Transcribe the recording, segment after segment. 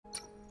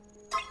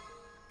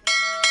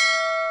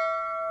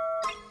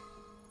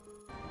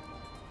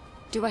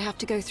Do I have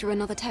to go through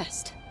another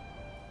test?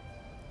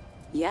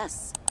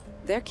 Yes.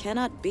 There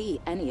cannot be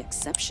any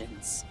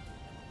exceptions.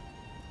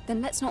 Then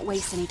let's not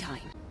waste any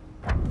time.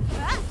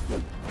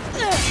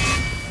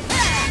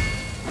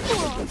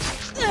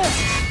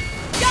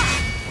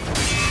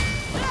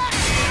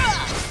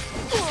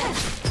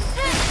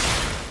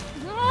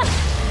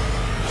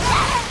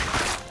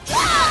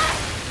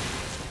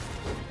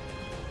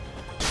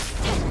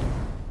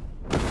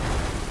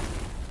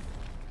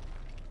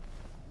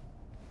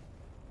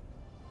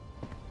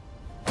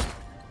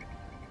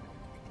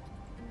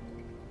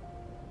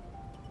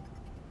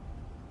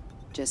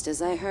 Just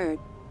as I heard.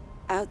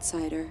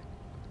 Outsider.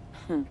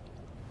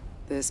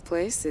 This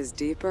place is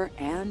deeper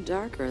and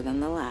darker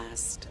than the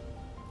last.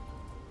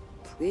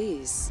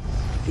 Please,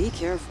 be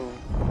careful.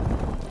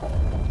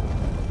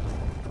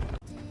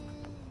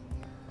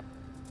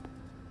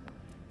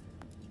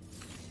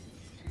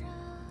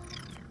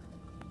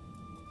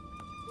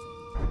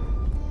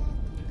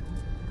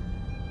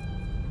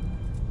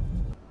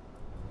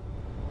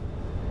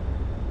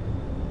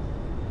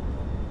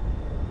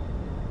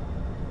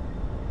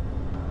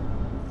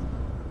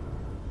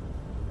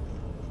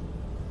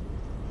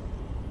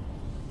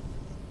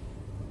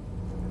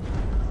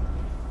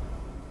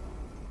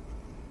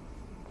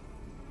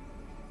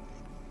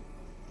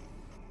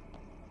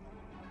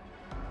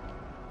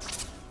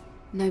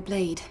 No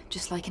blade,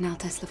 just like in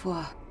Altesse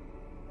Lavoir.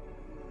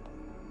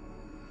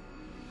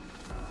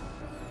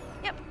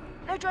 Yep,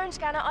 no drone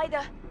scanner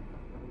either.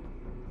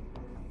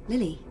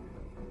 Lily,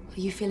 are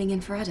you filling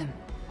in for Adam?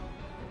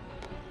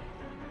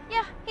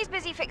 Yeah, he's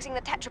busy fixing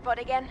the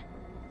tetrapod again.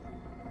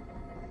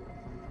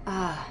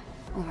 Ah,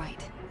 all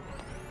right.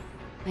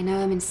 I know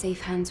I'm in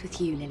safe hands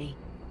with you, Lily.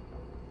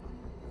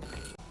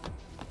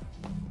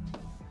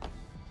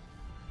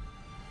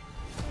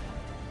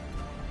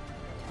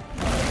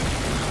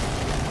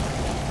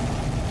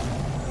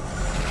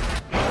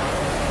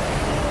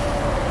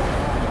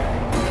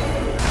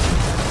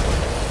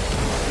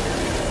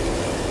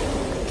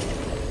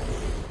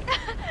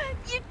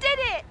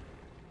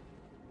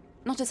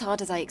 Not as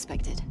hard as I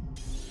expected.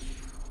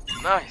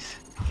 Nice.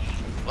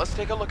 Let's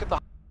take a look at the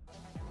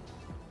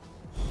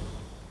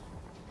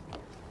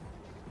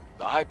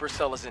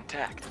hypercell is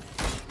intact.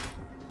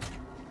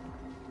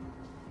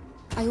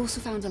 I also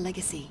found a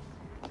legacy.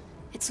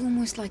 It's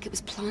almost like it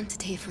was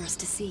planted here for us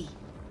to see.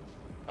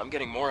 I'm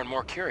getting more and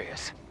more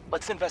curious.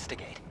 Let's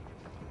investigate.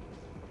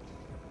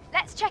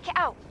 Let's check it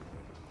out.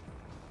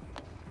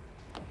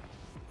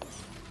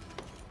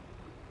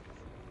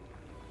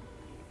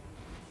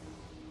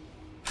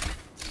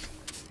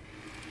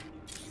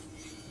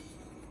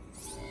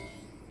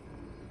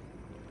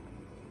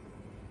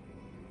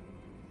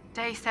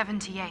 Day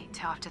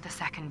 78 after the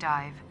second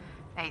dive.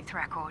 8th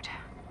record.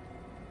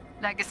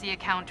 Legacy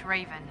account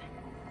Raven.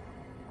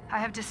 I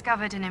have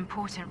discovered an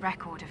important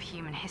record of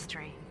human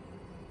history.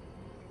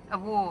 A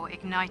war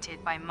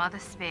ignited by Mother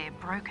Sphere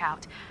broke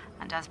out,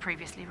 and as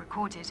previously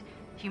recorded,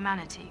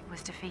 humanity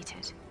was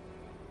defeated.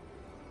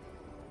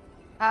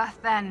 Earth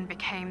then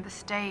became the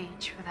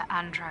stage for the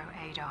Andro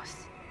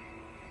Eidos.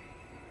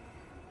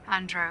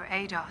 Andro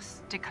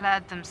Eidos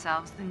declared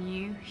themselves the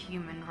new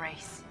human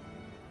race.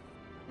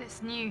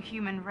 This new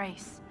human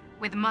race,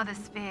 with Mother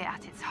Sphere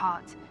at its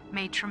heart,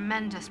 made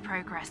tremendous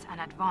progress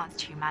and advanced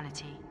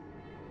humanity.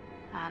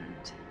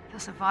 And the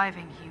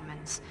surviving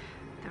humans,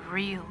 the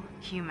real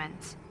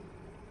humans,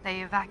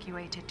 they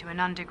evacuated to an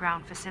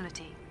underground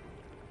facility.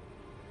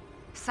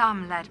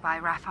 Some, led by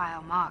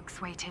Raphael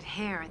Marx, waited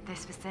here at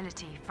this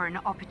facility for an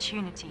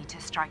opportunity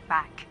to strike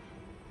back.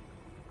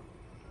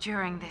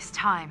 During this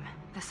time,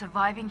 the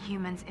surviving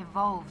humans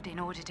evolved in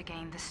order to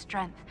gain the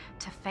strength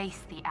to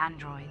face the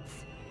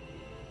androids.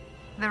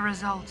 The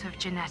result of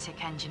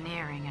genetic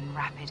engineering and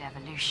rapid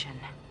evolution.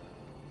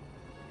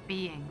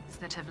 Beings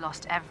that have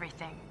lost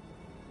everything.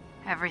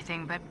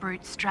 Everything but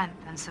brute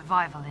strength and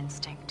survival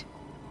instinct.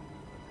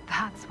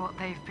 That's what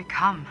they've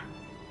become.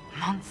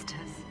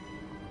 Monsters.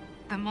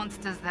 The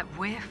monsters that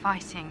we're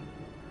fighting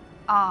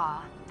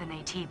are the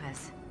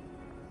Naytibas.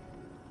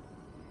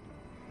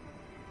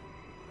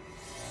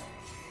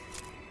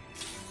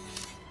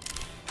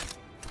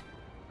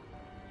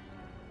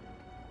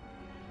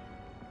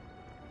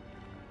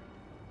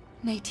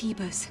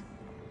 Naytibas.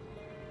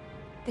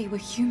 They were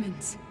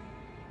humans.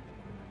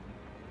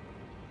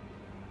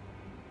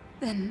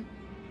 Then,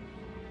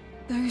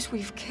 those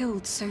we've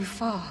killed so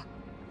far,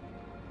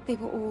 they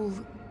were all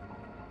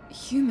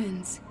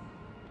humans.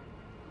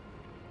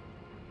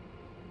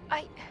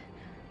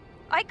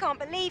 I can't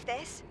believe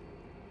this.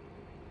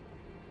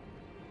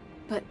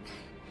 But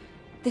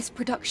this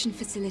production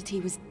facility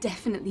was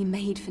definitely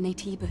made for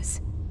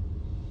Naytibas.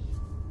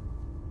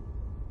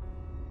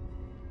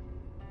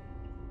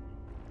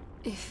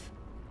 If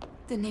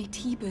the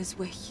Naytibas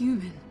were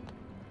human,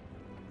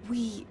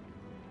 we,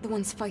 the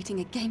ones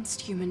fighting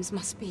against humans,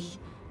 must be...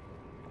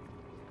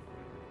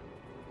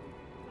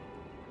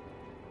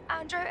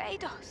 Andro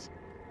Eidos.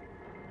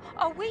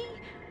 Are we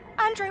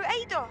Andro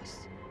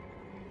Eidos?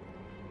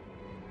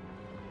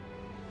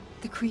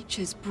 The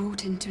creatures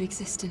brought into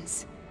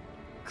existence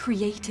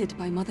created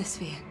by Mother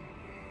Sphere.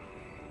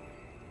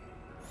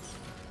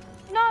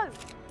 No!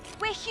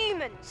 We're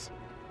humans!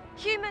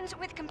 Humans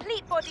with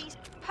complete bodies,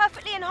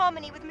 perfectly in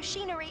harmony with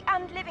machinery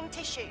and living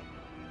tissue.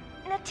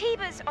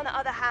 Naytibas, on the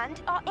other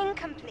hand, are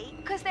incomplete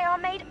because they are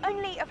made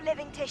only of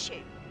living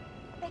tissue.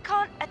 They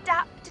can't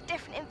adapt to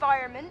different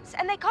environments,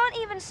 and they can't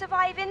even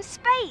survive in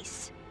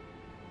space!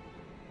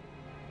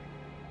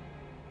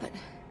 But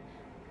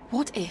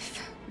what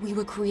if we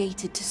were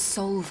created to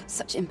solve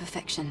such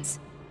imperfections?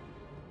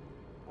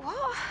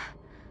 What?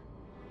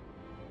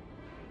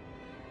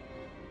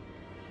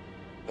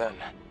 Then,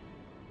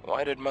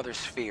 why did Mother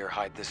Sphere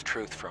hide this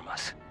truth from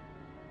us?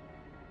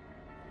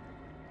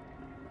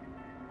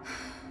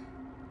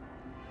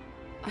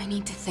 I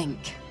need to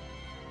think.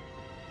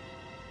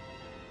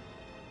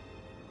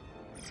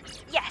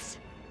 Yes.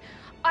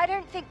 I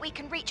don't think we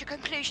can reach a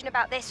conclusion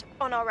about this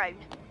on our own.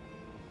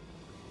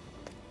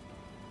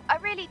 I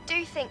really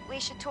do think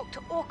we should talk to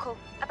Orkel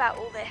about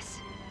all this.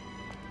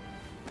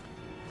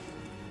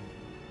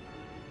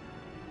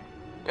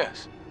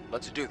 Yes,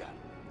 let's do that.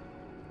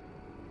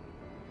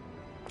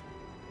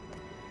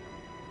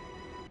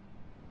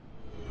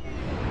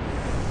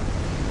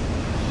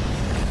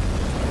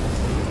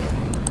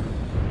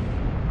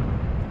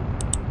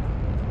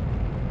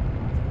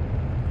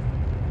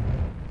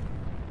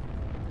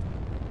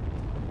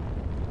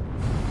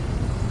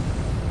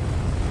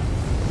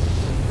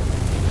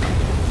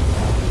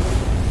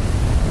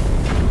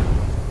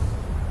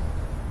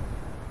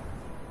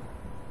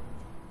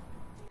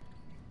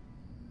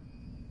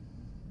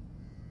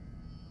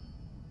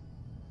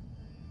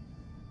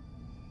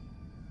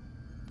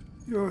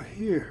 You're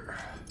here.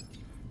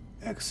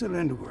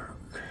 Excellent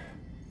work.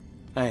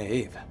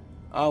 Hey, Eve.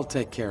 I'll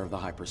take care of the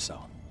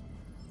hypercell.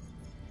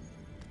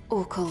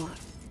 Orkel,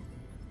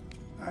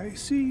 I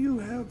see you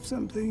have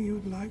something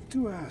you'd like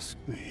to ask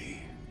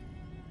me.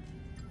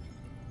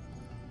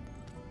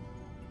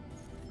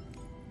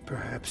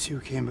 Perhaps you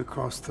came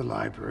across the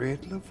library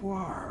at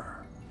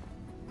Lavoir.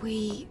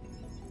 we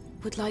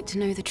would like to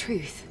know the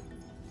truth.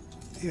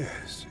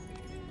 Yes.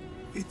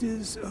 It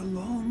is a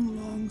long,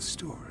 long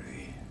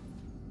story.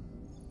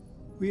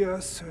 We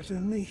are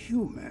certainly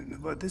human,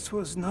 but this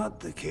was not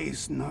the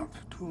case not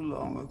too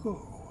long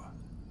ago.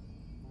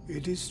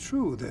 It is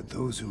true that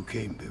those who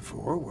came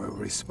before were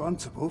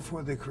responsible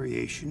for the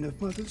creation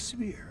of Mother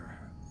Sphere.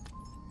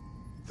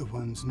 The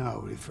ones now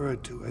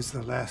referred to as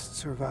the last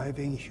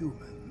surviving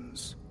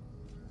humans.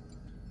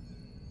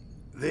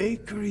 They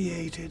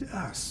created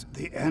us,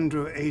 the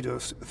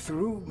Androidos,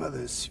 through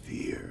Mother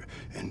Sphere,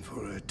 and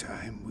for a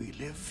time we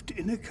lived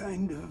in a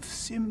kind of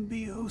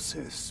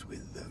symbiosis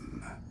with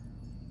them.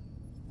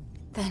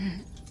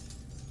 Then...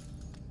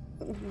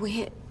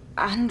 we're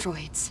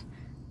androids.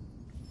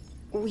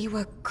 We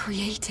were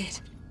created.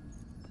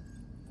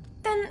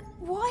 Then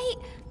why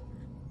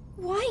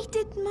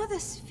did Mother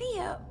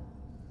Sphere...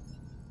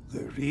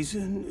 The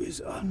reason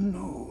is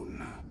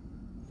unknown.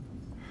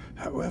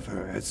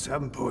 However, at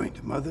some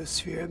point, Mother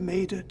Sphere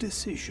made a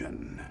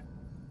decision.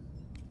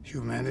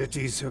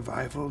 Humanity's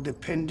survival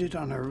depended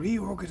on a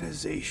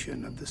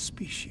reorganization of the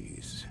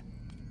species.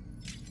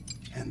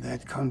 And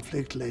that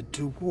conflict led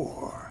to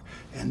war,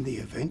 and the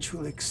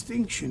eventual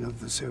extinction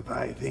of the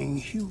surviving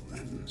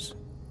humans.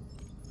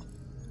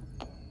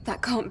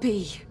 That can't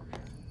be.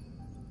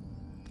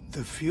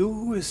 The few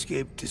who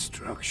escaped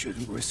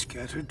destruction were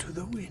scattered to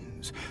the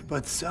winds,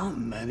 but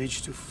some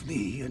managed to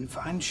flee and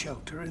find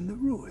shelter in the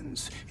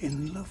ruins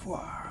in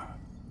Lavoir.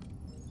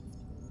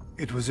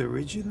 It was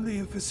originally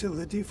a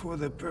facility for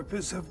the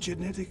purpose of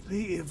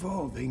genetically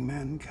evolving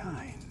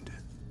mankind.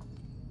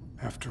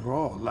 After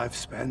all,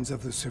 lifespans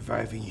of the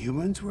surviving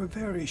humans were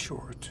very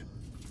short.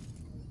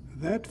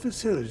 That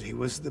facility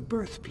was the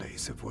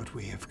birthplace of what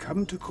we have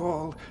come to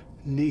call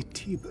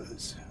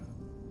Naytibas.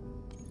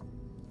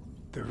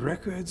 The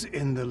records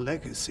in the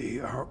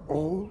Legacy are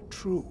all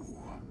true.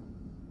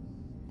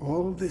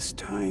 All this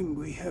time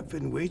we have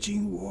been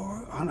waging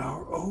war on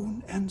our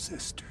own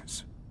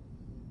ancestors.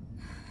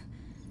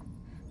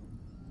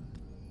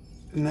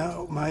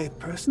 Now, my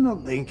personal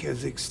link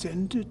has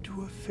extended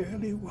to a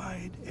fairly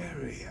wide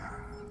area.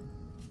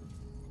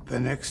 The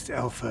next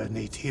Alpha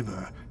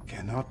Naytiba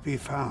cannot be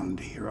found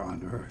here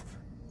on Earth.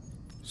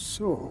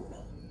 So,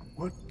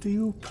 what do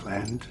you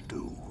plan to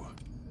do?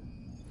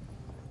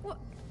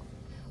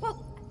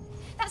 Well,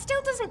 that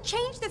still doesn't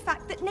change the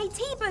fact that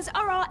Naytibas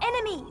are our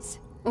enemies!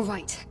 All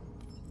right.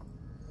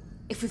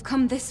 If we've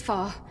come this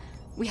far,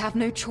 we have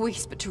no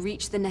choice but to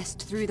reach the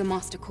nest through the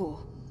Master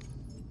Core.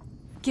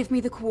 Give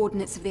me the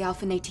coordinates of the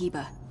Alpha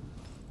Naytiba.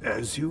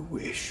 As you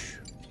wish.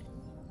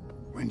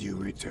 When you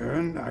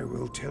return, I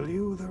will tell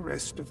you the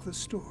rest of the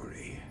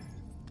story.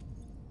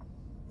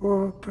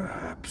 Or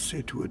perhaps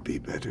it would be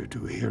better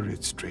to hear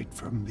it straight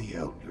from the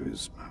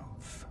Elder's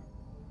mouth.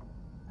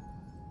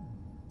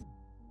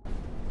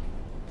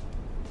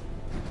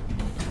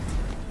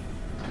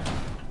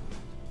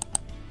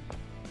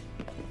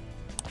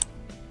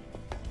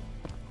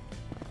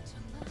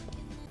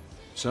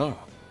 So,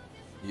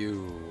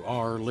 you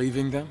are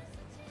leaving them?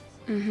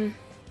 Mm-hmm.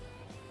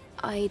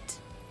 I'd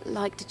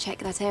like to check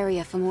that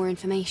area for more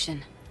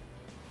information.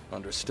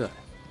 Understood.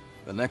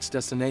 The next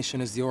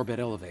destination is the orbit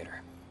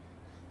elevator.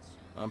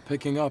 I'm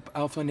picking up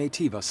Alpha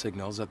Nativa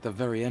signals at the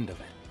very end of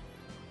it.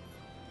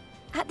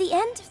 At the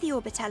end of the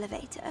orbit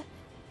elevator?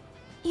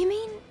 You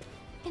mean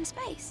in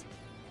space?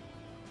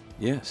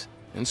 Yes,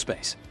 in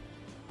space.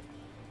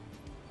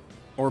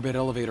 Orbit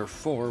Elevator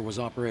 4 was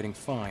operating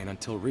fine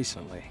until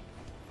recently.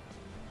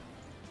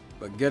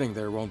 But getting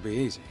there won't be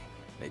easy.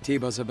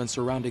 Nativas have been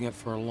surrounding it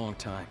for a long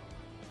time.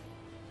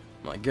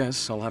 I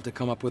guess I'll have to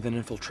come up with an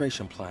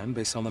infiltration plan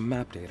based on the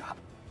map data.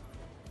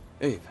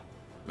 Eve,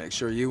 make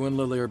sure you and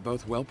Lily are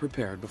both well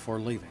prepared before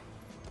leaving.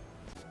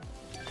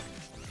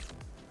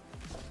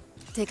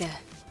 Digger,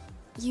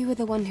 you were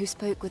the one who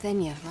spoke with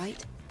Enya,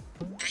 right?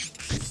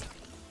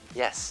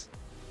 Yes.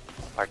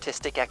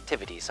 Artistic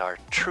activities are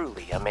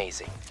truly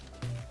amazing.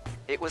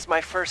 It was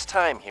my first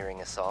time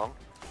hearing a song.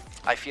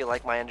 I feel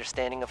like my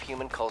understanding of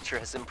human culture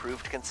has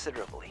improved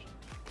considerably.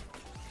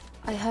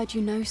 I heard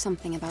you know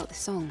something about the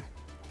song.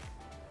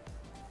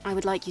 I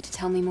would like you to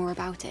tell me more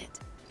about it.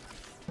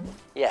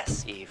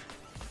 Yes, Eve.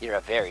 You're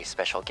a very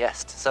special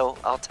guest, so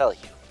I'll tell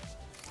you.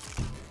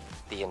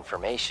 The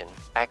information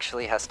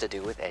actually has to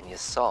do with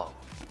Enya's song.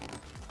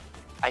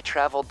 I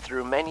traveled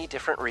through many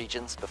different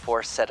regions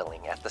before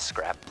settling at the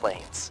Scrap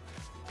Plains.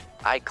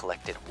 I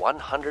collected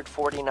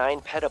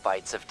 149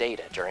 petabytes of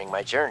data during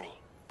my journey.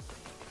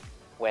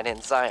 When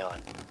in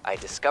Zion, I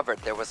discovered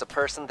there was a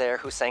person there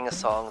who sang a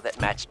song that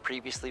matched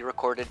previously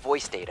recorded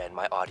voice data in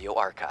my audio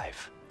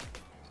archive.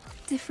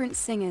 Different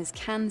singers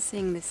can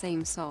sing the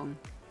same song.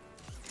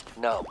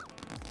 No.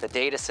 The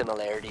data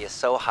similarity is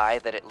so high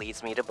that it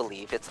leads me to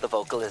believe it's the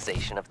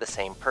vocalization of the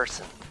same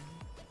person.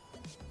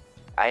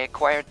 I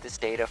acquired this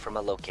data from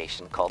a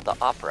location called the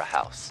Opera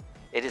House.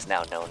 It is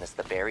now known as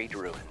the Buried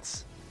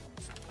Ruins.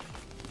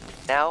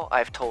 Now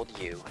I've told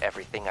you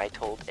everything I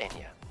told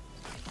Enya.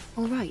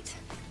 All right.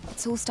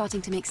 It's all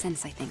starting to make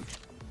sense, I think.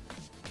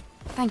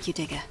 Thank you,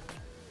 Digger.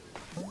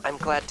 I'm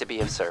glad to be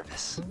of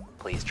service.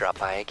 Please drop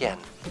by again.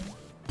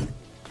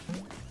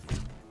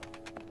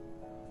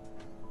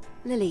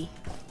 Lily,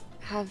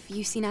 have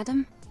you seen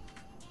Adam?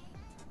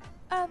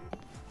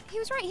 He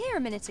was right here a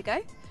minute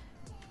ago.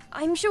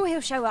 I'm sure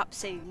he'll show up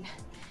soon.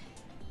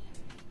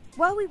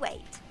 While we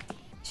wait,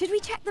 should we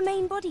check the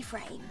main body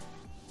frame?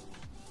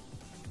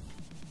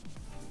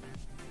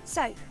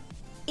 So,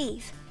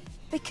 Eve,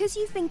 because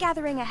you've been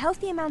gathering a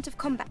healthy amount of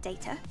combat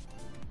data,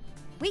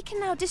 we can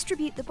now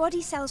distribute the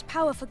body cell's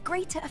power for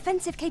greater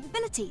offensive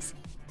capabilities.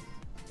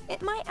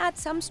 It might add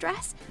some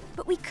stress,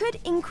 but we could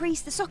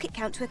increase the socket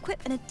count to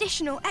equip an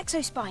additional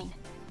exospine.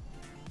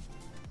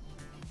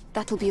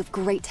 That'll be of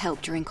great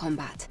help during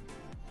combat.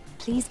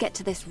 Please get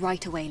to this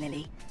right away,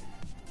 Lily.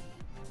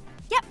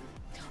 Yep.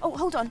 Oh,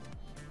 hold on.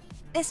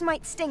 This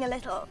might sting a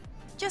little.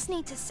 Just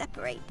need to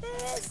separate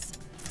this.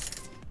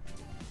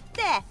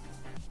 There.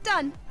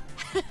 Done.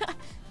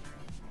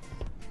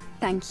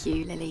 Thank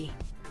you, Lily.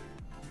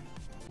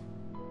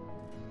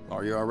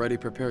 Are you already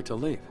prepared to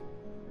leave?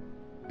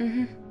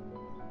 Mm-hmm.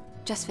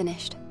 Just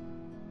finished.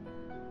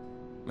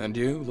 And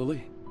you,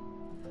 Lily?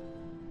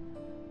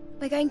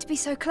 We're going to be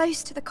so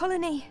close to the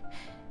colony.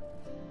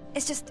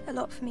 It's just a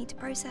lot for me to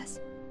process.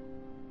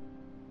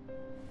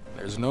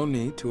 There's no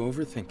need to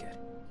overthink it.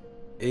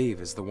 Eve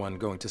is the one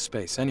going to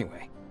space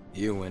anyway.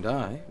 You and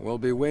I will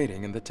be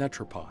waiting in the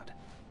tetrapod.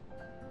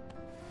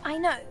 I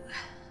know,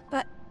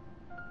 but...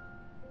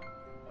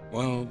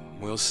 Well,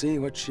 we'll see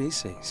what she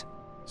sees.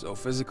 So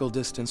physical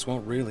distance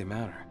won't really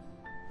matter.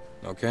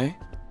 Okay?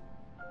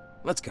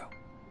 Let's go.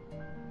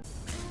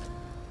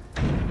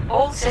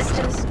 All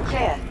systems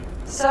clear.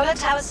 Solar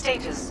tower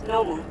status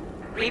normal.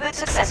 Reboot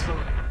successful.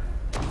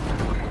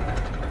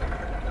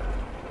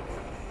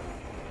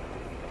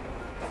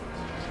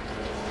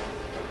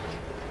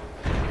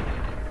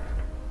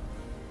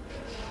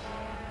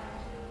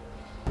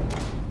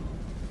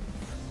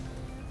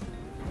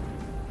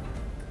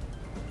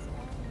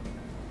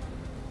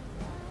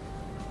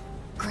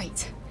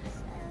 Great.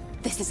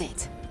 This is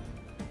it.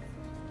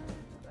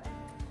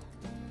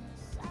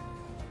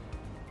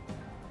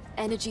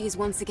 Energy is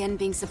once again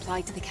being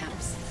supplied to the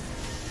camps.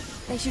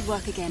 They should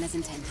work again as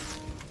intended.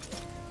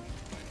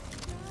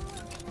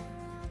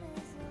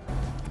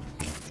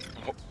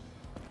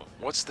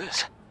 What's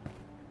this?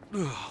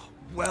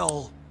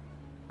 Well...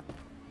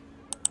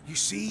 You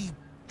see,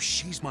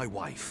 she's my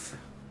wife.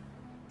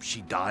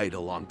 She died a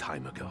long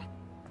time ago.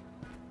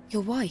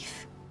 Your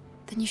wife?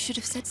 Then you should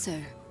have said so.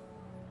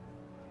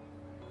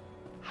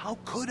 How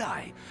could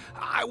I?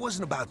 I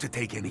wasn't about to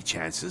take any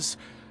chances.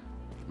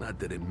 Not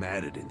that it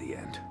mattered in the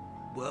end.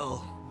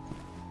 Well,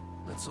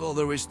 that's all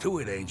there is to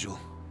it, Angel.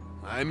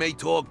 I may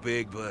talk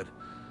big, but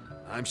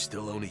I'm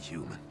still only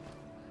human.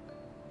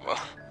 Well,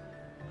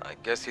 I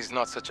guess he's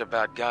not such a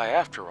bad guy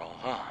after all,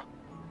 huh?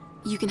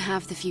 You can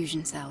have the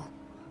fusion cell.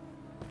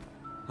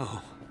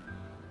 Oh,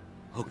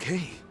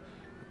 okay.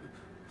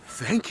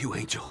 Thank you,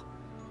 Angel.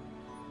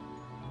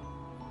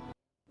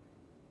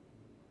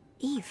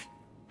 Eve,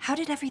 how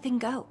did everything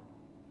go?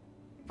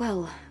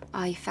 Well,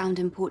 I found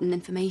important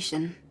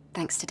information,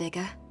 thanks to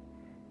Digger.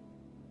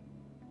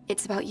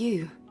 It's about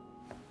you.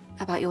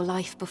 About your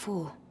life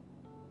before.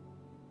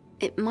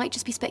 It might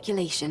just be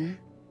speculation,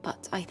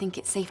 but I think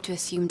it's safe to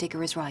assume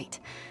Digger is right.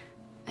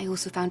 I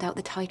also found out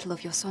the title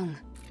of your song.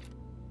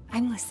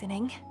 I'm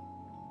listening.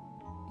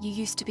 You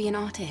used to be an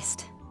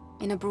artist,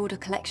 in a broader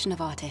collection of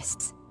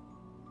artists.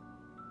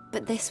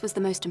 But this was the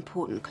most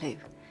important clue.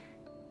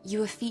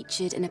 You were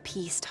featured in a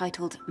piece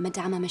titled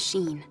Madame a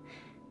Machine.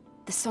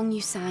 The song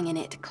you sang in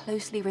it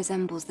closely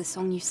resembles the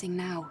song you sing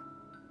now.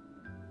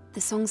 The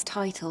song's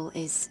title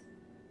is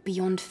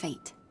Beyond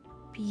Fate.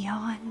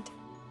 Beyond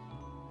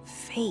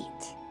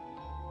Fate.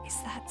 Is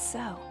that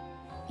so?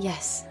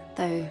 Yes,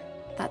 though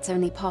that's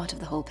only part of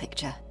the whole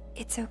picture.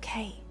 It's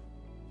okay.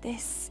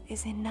 This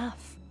is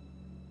enough.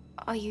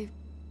 Are you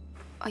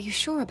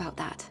sure about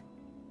that?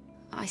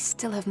 I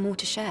still have more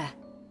to share.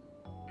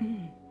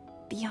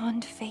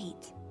 Beyond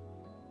fate.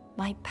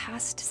 My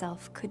past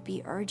self could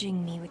be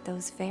urging me with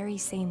those very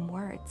same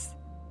words.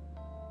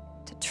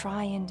 To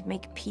try and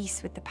make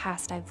peace with the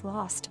past I've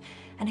lost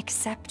and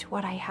accept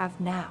what I have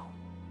now.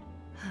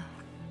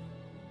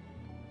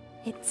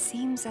 It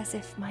seems as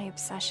if my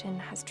obsession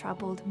has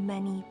troubled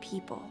many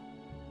people.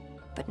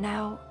 But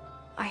now,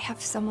 I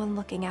have someone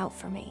looking out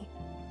for me.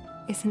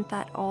 Isn't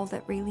that all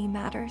that really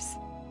matters?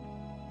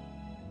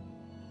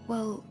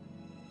 Well,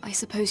 I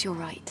suppose you're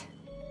right.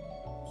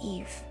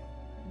 Eve,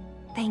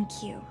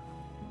 thank you.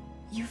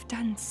 You've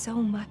done so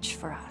much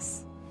for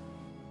us.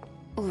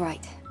 All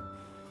right.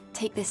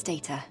 Take this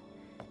data.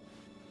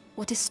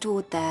 What is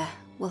stored there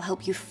will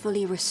help you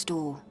fully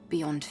restore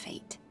Beyond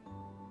Fate.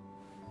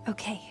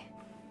 Okay.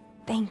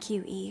 Thank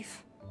you,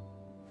 Eve.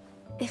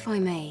 If I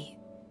may,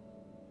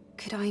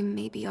 could I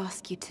maybe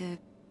ask you to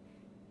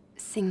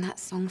sing that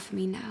song for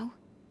me now?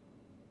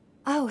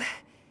 Oh,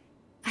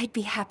 I'd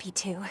be happy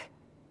to.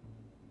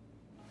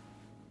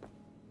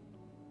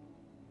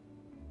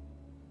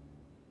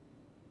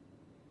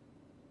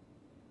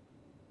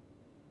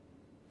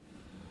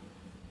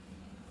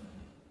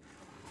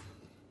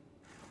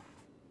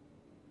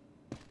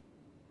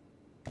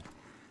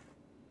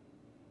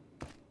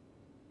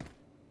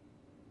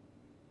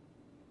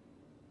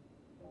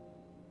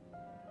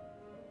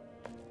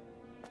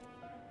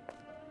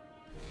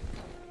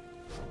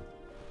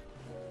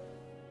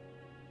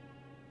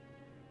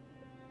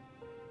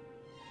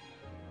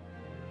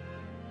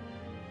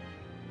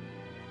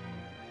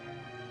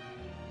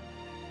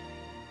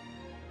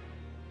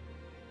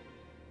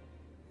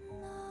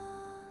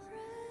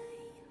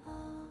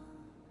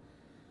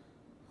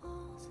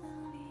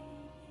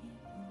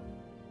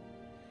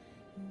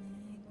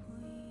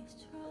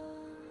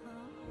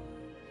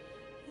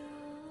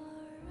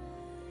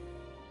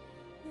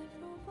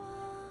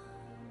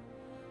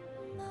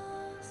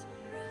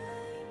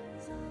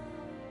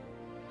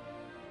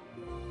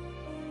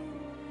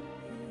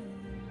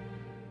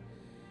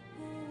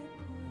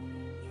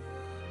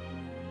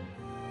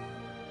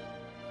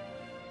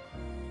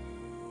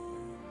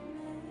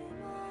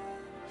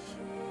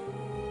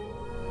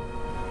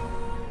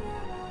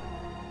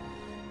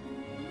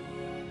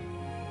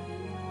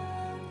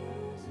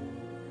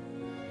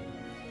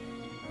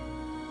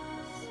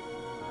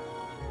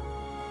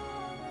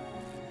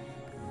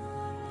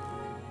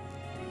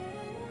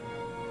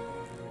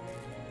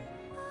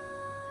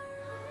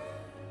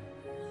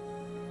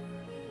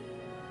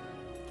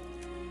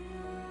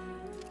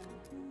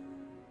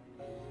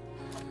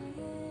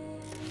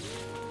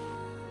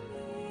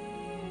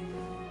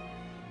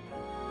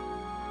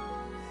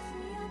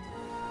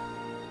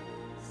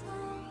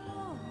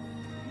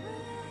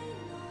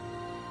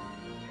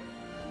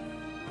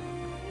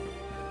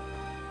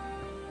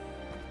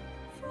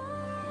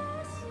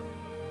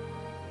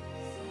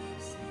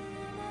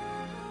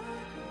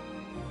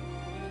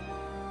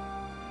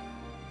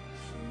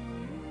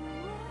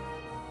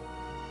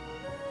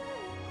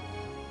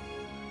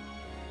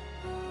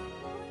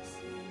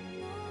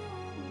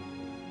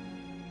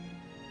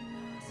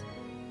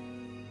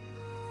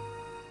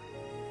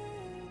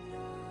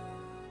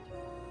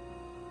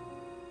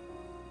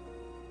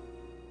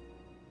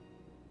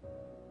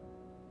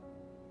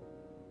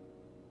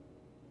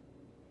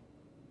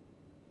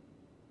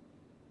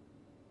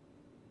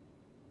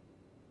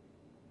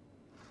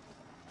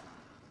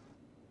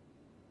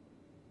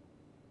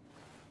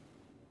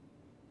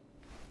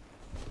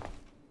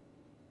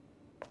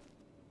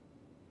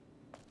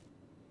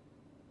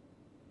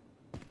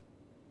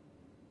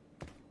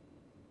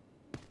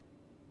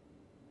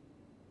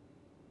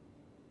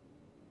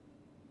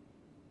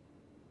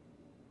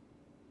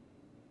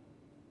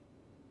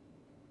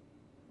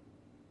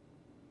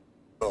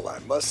 Well, I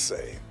must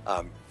say,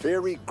 I'm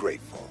very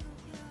grateful.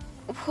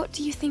 What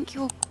do you think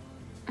you're...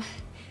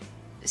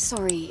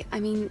 Sorry, I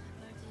mean,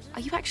 are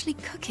you actually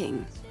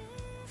cooking?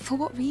 For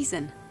what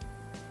reason?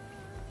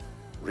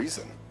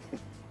 Reason?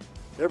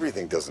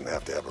 Everything doesn't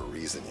have to have a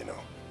reason, you know.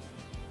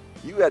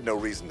 You had no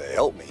reason to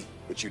help me,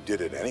 but you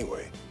did it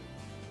anyway.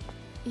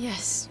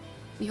 Yes,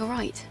 you're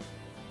right.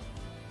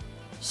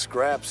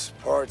 Scraps,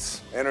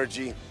 parts,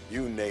 energy,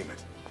 you name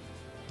it.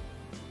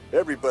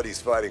 Everybody's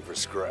fighting for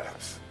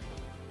scraps.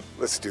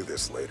 Let's do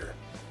this later.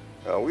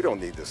 Oh, we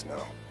don't need this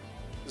now.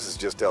 This is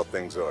just how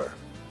things are.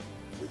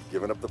 We've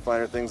given up the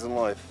finer things in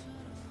life.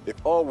 If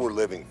all we're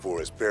living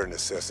for is bare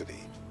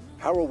necessity,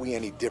 how are we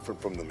any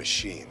different from the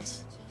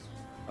machines?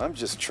 I'm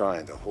just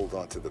trying to hold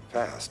on to the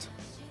past.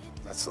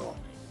 That's all.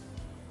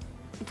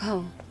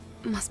 Well,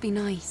 must be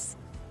nice.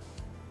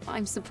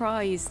 I'm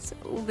surprised.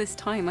 All this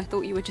time I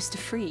thought you were just a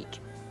freak.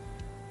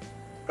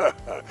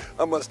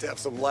 I must have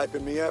some life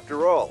in me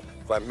after all,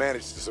 if I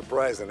managed to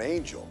surprise an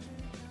angel.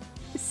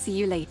 See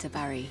you later,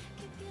 Barry.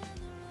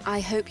 I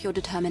hope your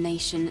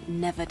determination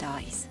never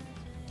dies.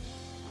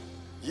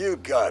 You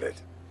got it.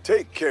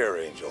 Take care,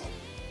 Angel.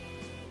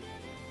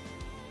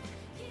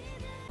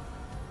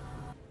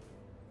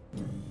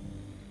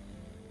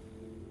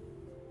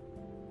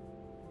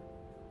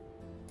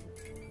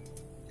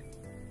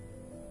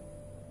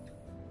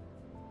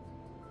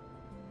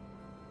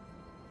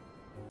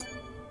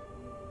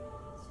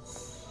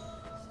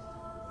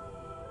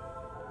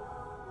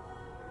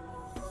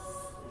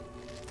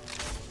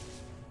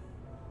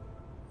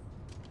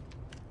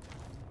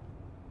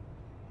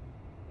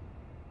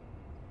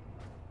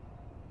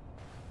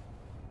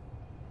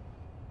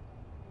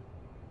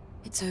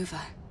 It's over.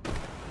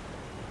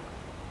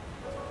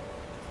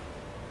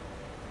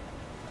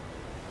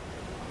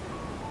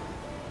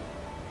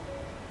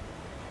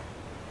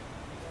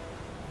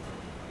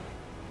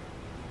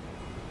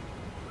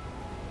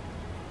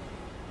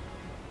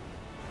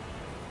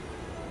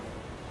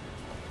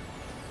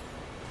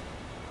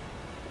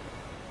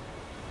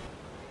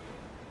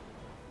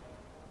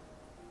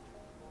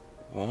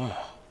 Wow.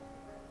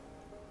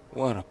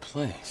 What a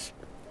place.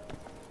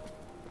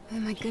 Oh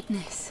my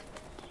goodness.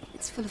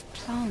 It's full of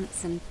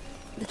plants and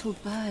little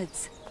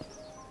birds.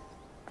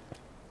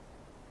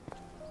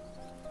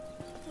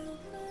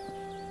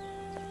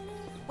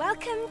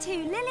 Welcome to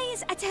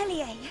Lily's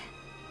Atelier.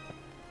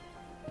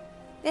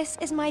 This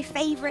is my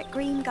favorite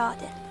green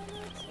garden.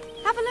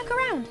 Have a look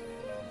around.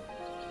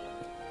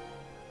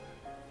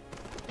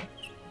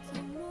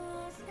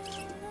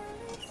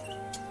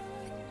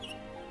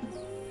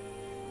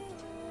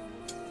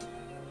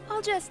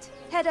 I'll just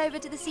head over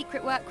to the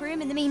secret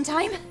workroom in the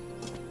meantime.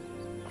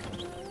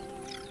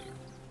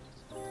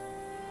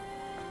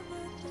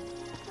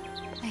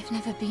 I've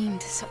never been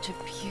to such a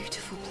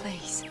beautiful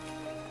place.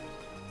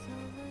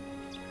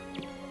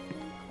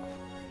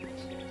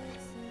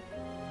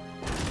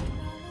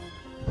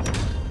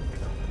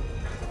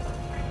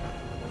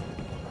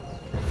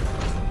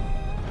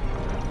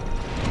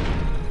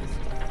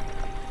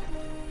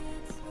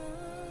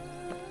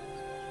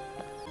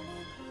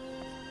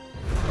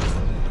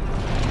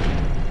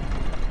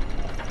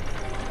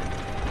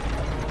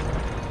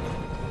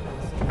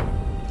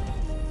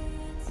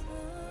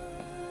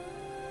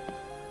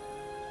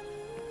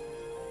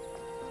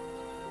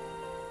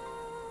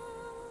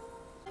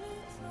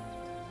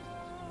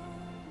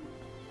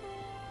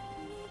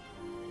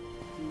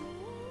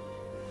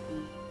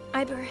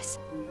 Iberus.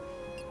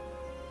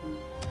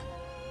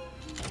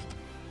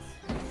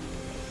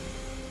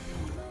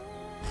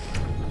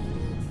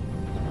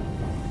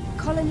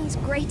 Colony's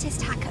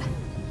greatest hacker.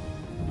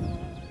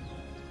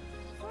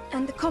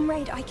 And the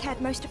comrade I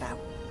cared most about.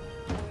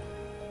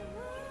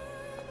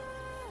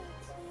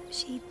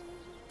 She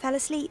fell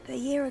asleep a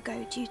year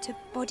ago due to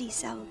body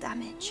cell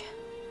damage.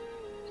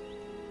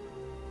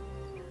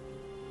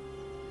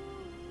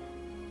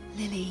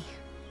 Lily.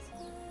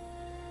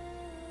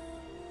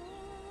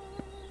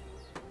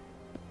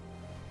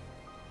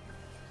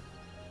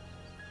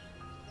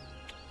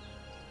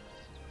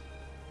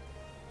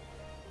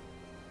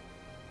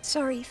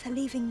 Sorry for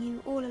leaving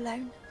you all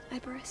alone,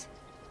 Iberus.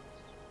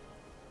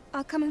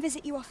 I'll come and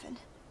visit you often.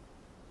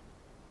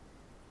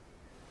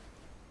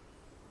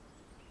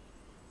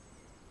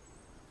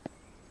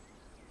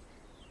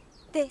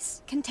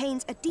 This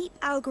contains a deep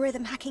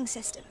algorithm hacking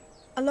system,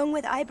 along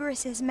with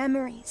Iberus's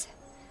memories.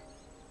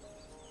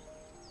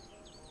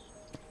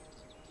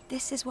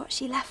 This is what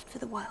she left for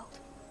the world.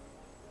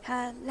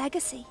 Her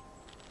legacy.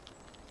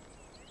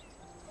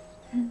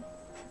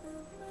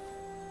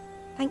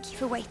 Thank you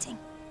for waiting.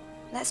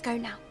 Let's go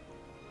now.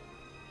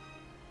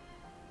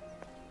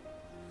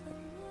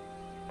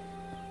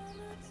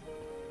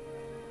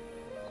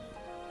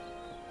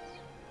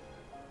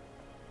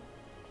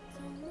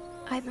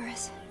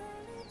 Iberus.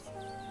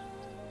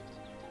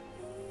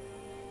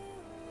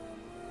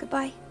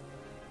 Goodbye.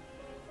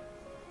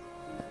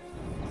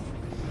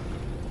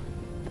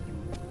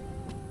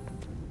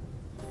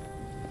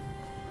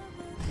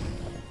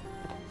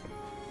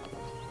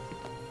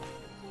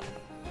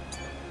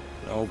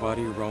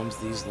 Nobody roams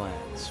these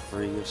lands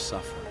free of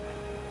suffering.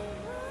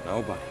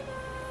 Nobody.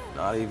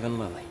 Not even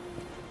Lily.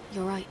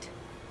 You're right.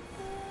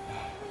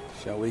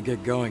 Shall we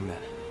get going then?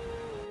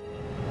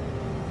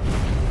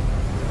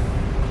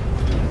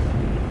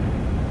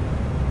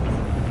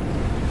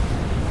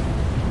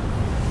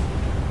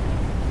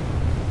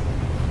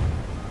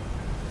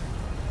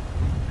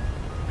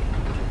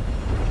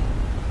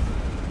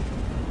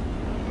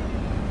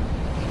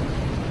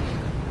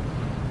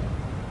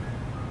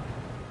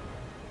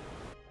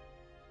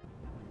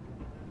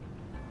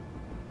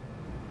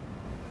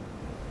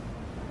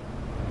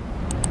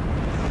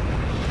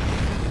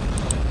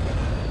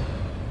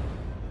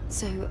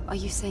 So, are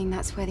you saying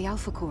that's where the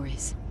Alpha Core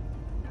is?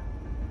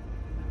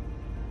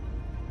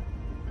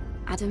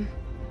 Adam?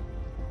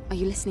 Are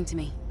you listening to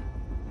me?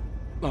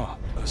 Oh,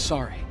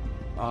 sorry.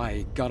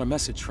 I got a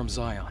message from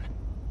Zion.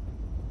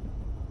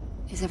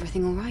 Is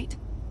everything all right?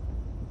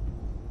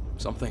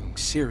 Something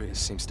serious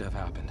seems to have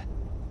happened.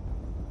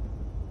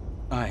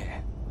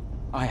 I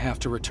have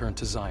to return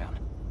to Zion.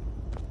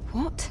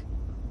 What?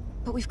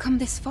 But we've come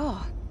this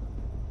far.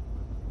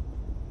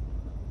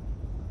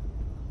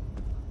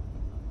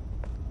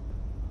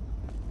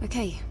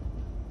 Okay,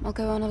 I'll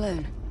go on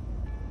alone.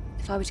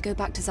 If I were to go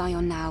back to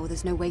Zion now,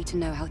 there's no way to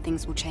know how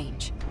things will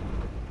change.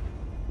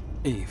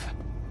 Eve.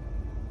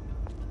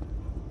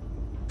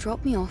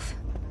 Drop me off,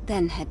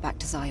 then head back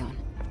to Zion.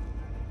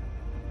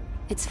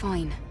 It's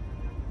fine.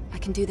 I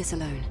can do this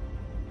alone.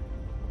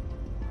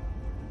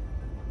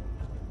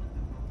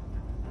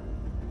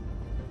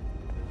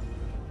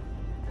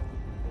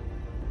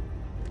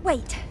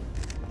 Wait.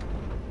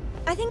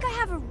 I think I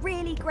have a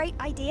really great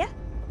idea.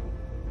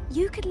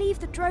 You could leave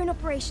the drone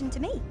operation to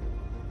me.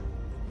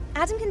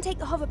 Adam can take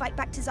the hoverbike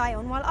back to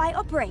Zion while I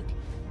operate.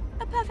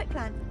 A perfect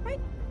plan,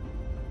 right?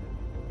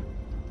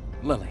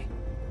 Lily,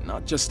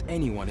 not just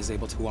anyone is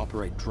able to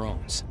operate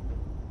drones.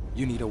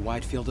 You need a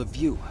wide field of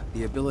view,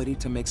 the ability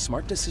to make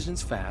smart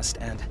decisions fast,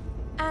 and...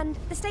 And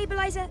the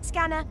stabilizer,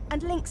 scanner,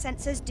 and link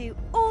sensors do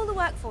all the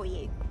work for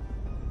you.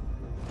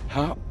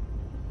 How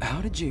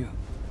did you...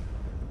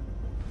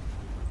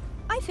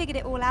 I figured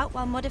it all out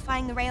while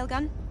modifying the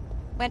railgun.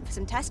 Went for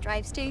some test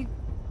drives, too.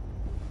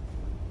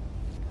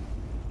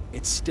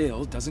 It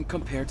still doesn't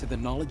compare to the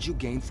knowledge you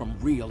gain from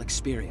real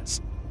experience.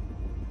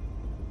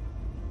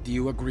 Do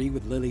you agree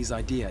with Lily's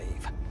idea,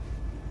 Eve?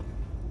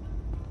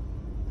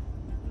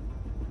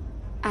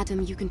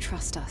 Adam, you can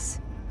trust us.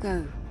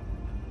 Go.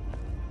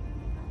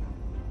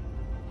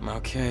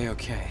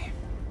 Okay.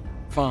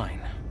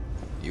 Fine.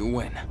 You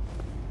win.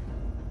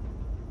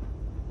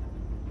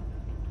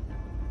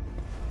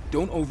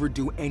 Don't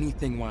overdo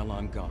anything while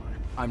I'm gone.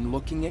 I'm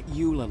looking at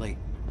you, Lily.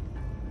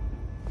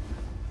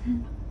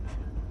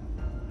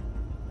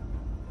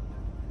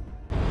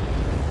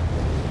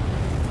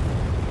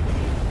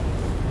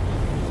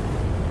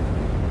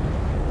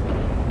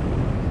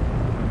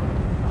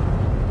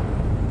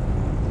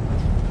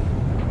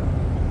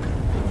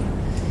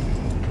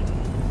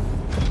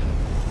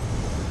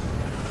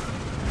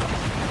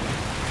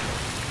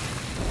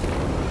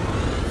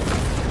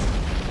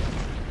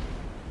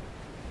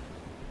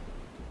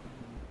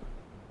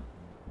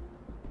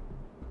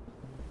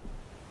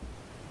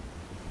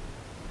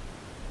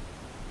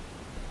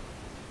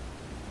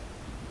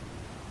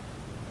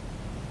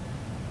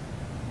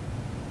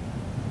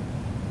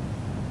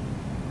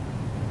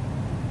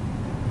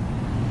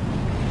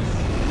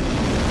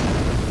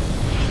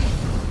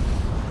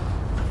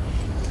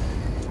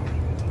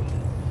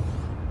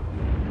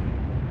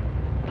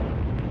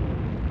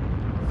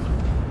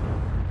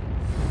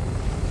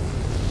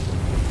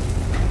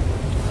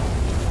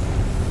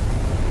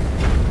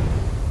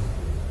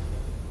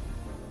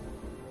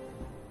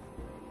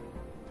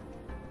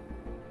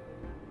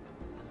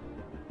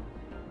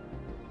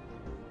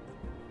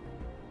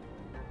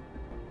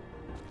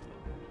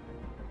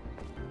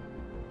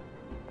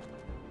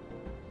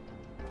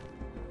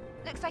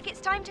 Looks like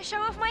it's time to show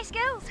off my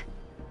skills.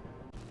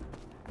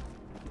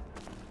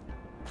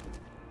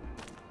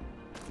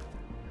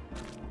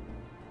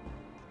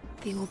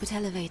 The orbit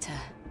elevator.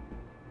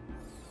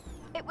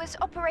 It was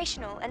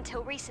operational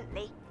until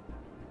recently.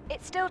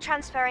 It's still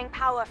transferring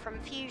power from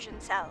fusion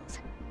cells,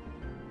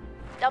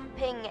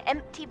 dumping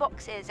empty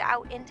boxes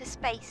out into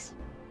space.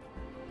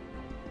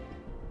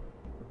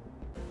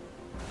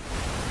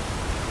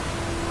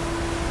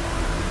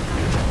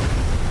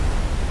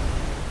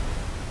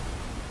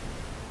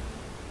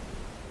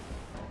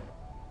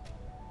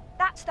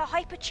 That's the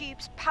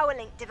Hypertube's power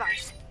link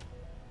device.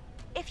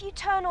 If you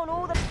turn on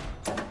all the...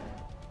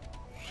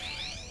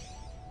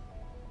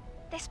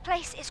 This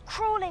place is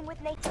crawling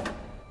with native...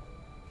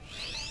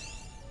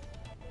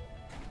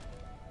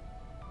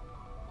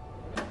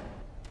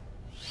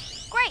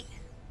 Great!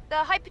 The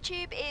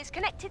Hypertube is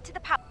connected to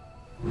the power...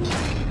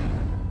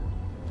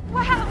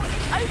 Wow!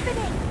 It's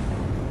opening!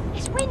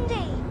 It's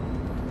windy!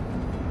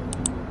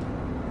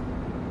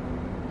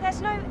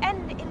 There's no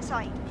end in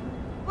sight.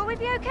 Will we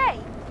be okay?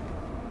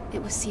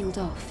 It was sealed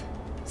off,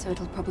 so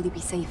it'll probably be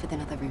safer than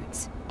other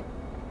routes.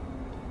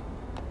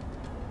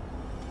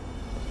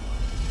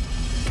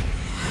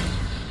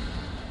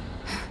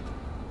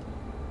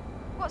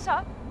 What's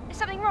up? Is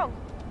something wrong?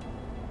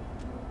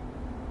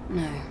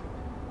 No,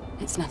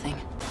 it's nothing.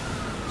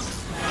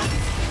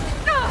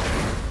 Ugh!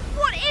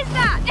 What is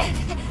that?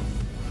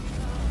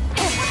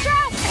 Watch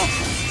out!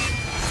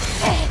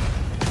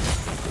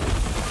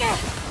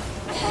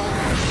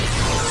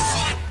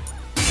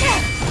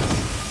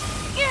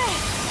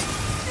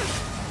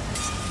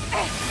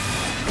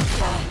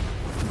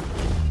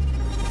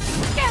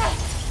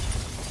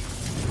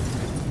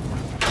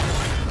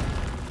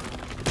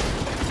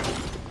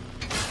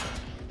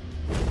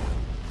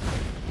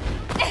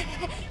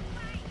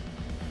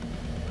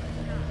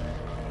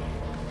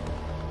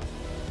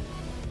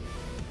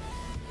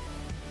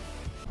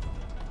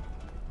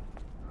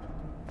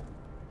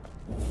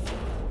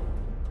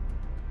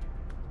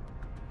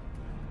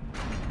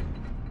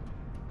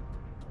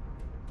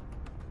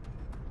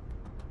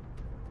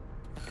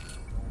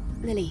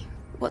 Lily,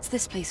 what's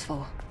this place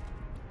for?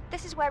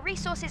 This is where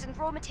resources and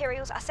raw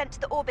materials are sent to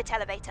the orbit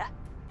elevator.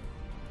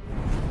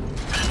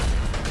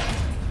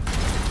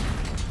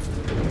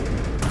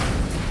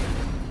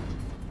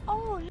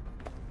 Oh,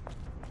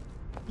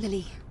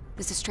 Lily,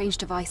 there's a strange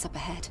device up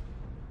ahead.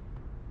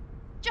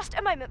 just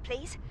a moment,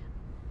 please.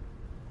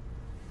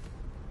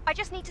 I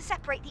just need to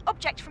separate the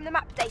object from the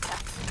map data.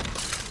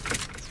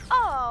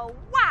 Oh,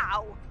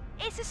 wow!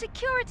 It's a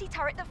security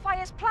turret that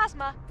fires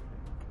plasma.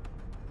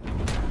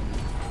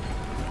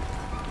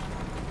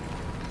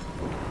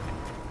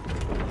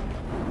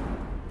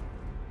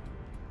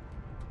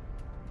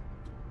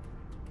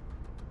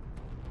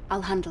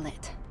 I'll handle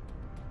it.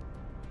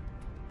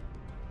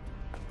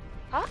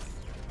 Huh?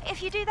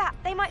 If you do that,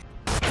 they might...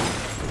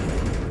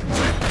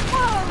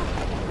 Whoa!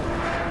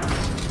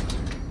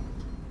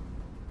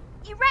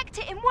 You wrecked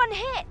it in one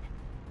hit!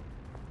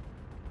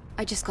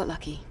 I just got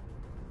lucky.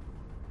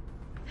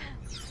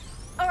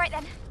 Alright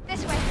then,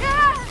 this way.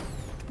 Ah!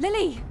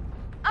 Lily!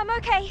 I'm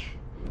okay.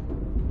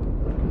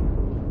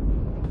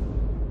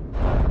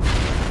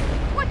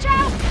 Watch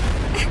out!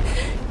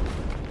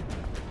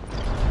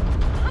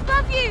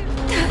 Above you!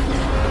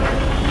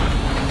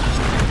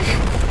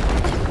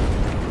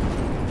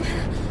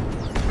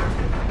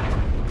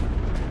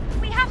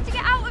 We have to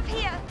get out of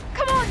here!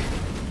 Come on!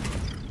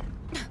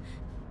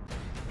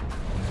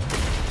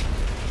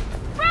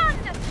 Run!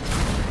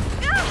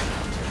 Ah!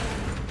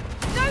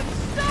 Don't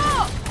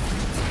stop!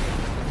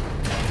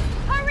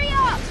 Hurry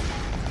up!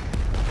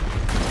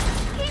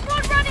 Keep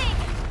on running!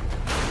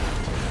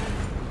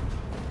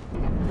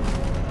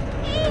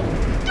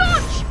 Eve,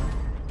 dodge!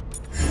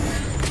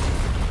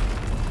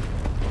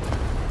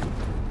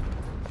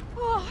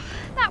 Oh,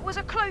 that was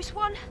a close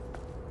one.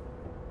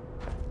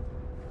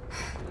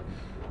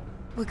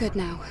 We're good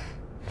now.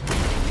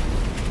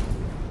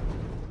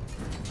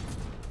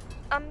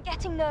 I'm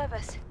getting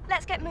nervous.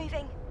 Let's get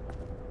moving.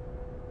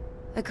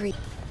 Agreed.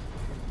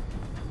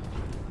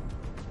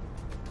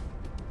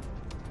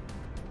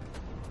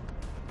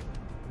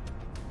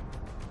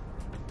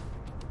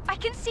 I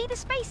can see the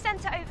Space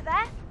Center over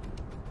there.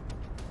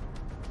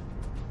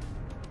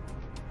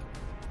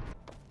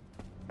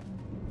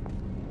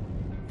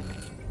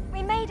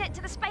 We made it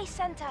to the Space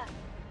Center.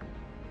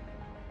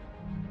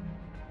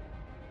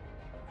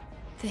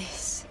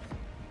 This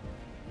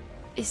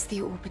is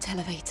the orbit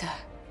elevator.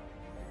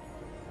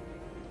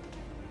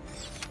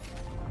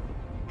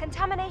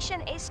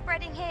 Contamination is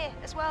spreading here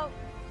as well.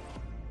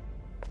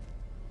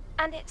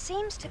 And it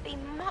seems to be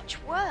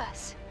much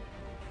worse.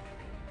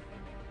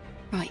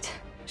 Right,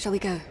 shall we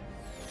go?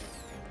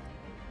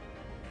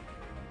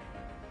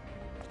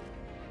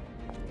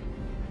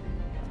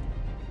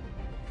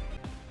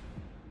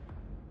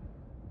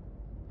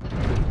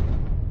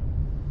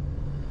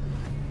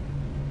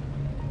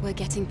 We're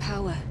getting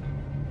power.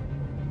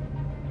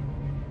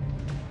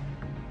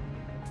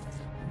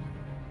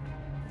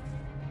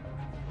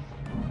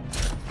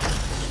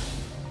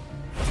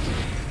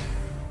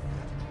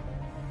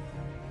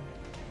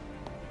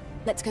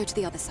 Let's go to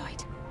the other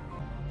side.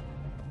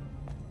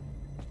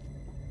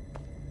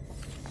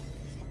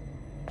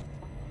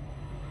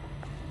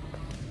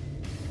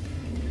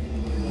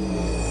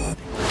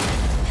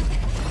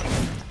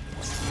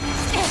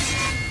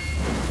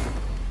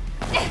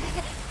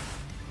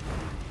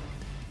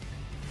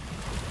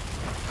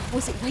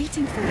 Was it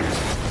waiting for me?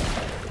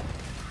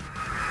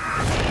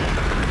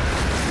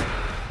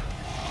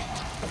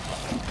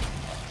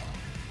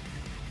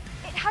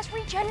 It has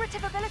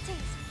regenerative abilities.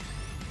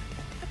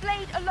 The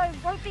blade alone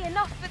won't be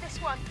enough for this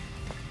one.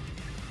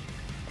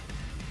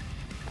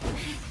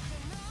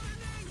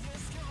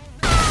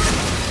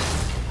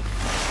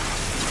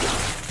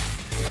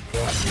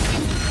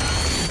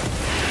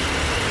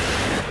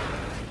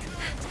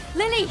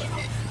 Lily!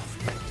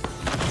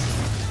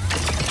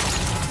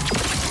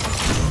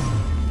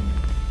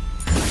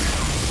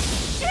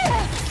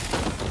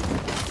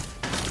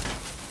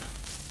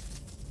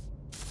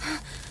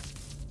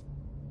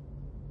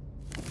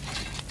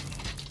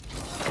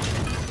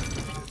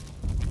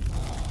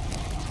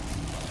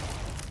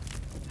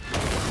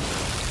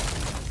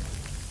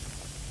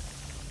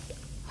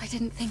 I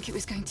didn't think it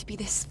was going to be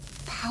this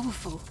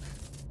powerful.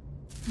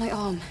 My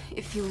arm,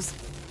 it feels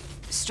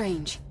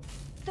strange.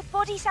 The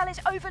body cell is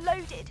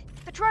overloaded.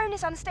 The drone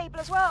is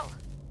unstable as well.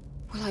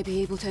 Will I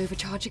be able to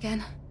overcharge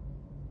again?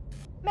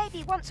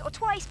 Maybe once or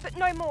twice, but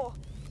no more.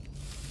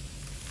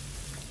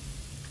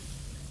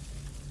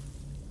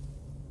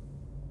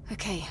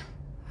 Okay,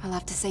 I'll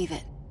have to save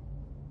it.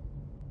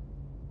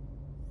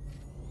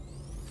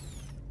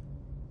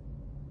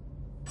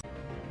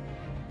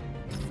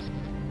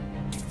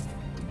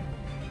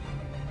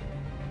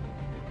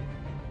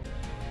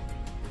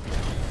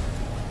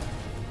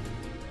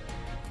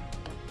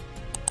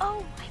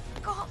 Oh my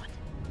god!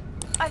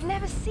 I've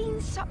never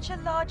seen such a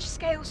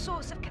large-scale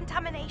source of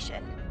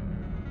contamination.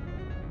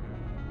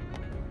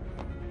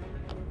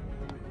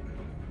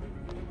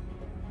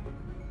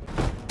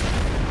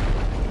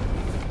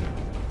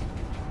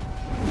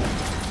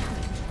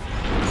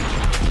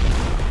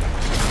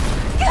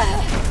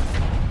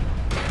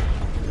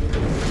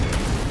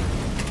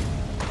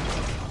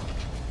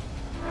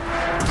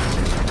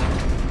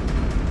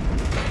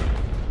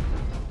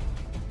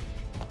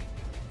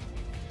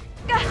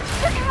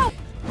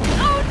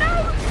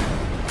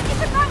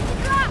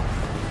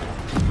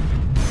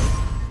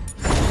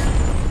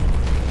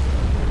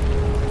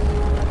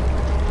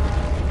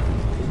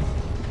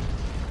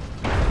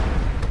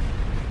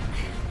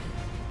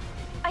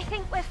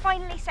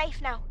 finally safe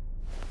now.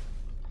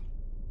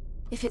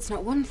 If it's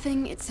not one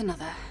thing, it's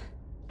another.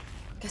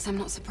 Guess I'm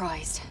not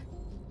surprised.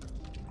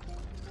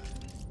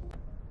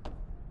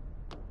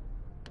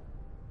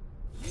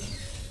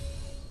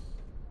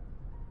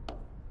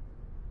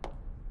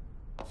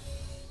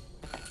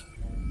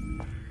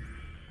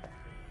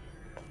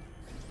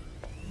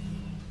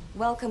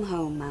 Welcome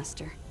home,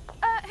 Master.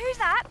 Who's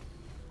that?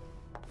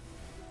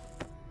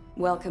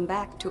 Welcome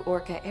back to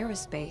Orca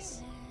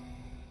Aerospace.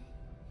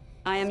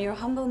 I am your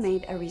humble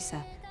maid,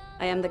 Arisa.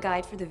 I am the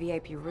guide for the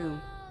VIP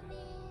room.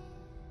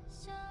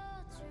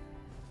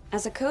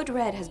 As a code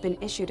red has been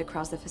issued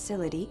across the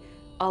facility,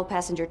 all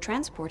passenger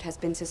transport has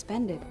been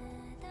suspended.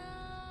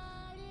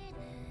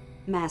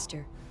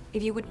 Master,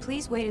 if you would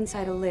please wait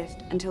inside a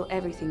lift until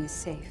everything is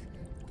safe.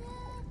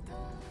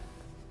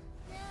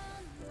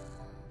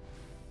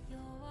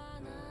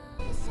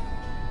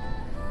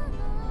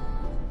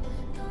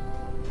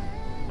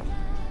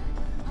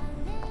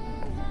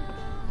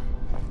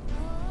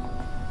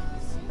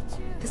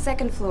 The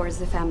second floor is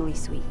the family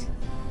suite.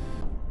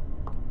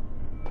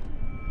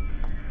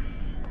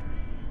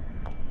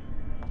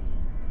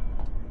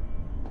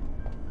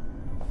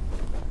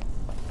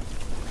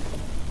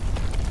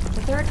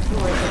 The third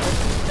floor is the...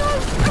 No!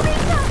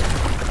 Arisa!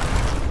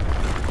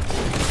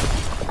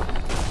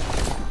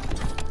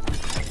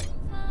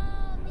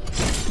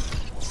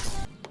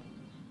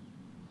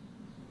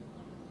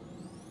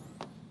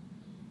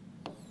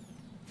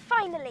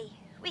 Finally,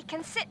 we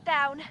can sit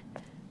down.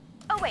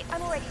 Oh wait,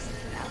 I'm already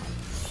sitting down.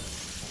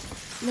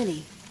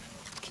 Lily,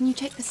 can you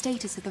check the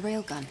status of the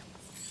railgun?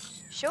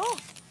 Sure.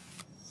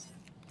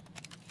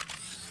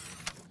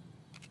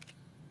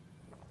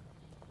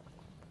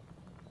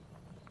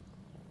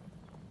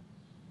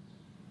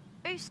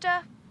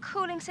 Booster,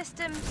 cooling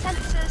system,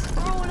 sensors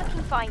are all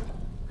looking fine.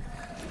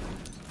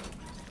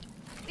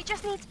 We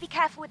just need to be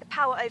careful with the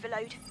power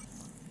overload.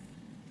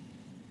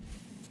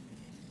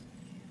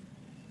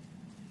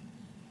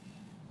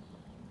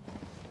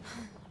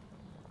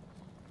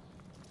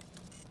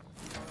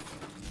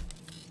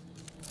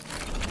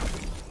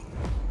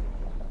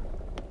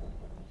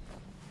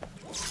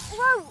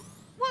 Whoa!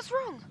 What's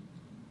wrong?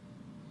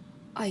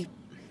 I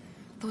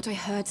thought I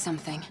heard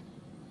something.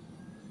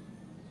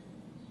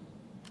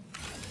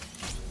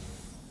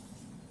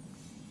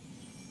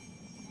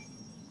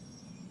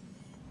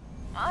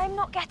 I'm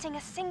not getting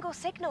a single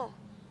signal.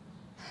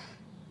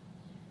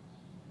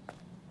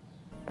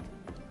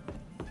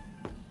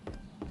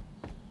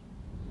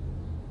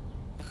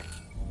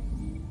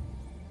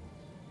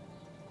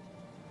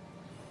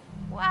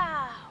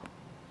 Wow.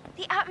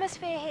 The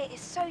atmosphere here is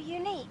so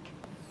unique.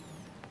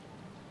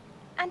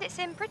 And it's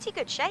in pretty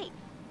good shape.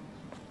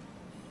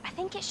 I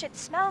think it should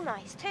smell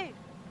nice too.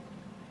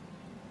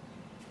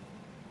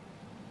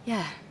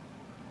 Yeah,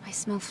 I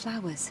smell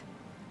flowers.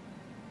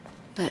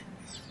 But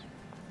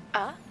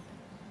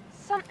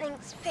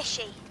Something's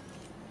fishy.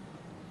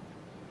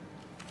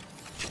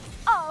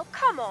 Oh,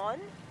 come on.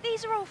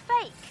 These are all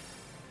fake.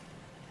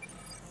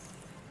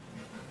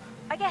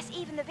 I guess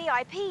even the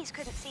VIPs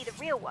couldn't see the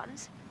real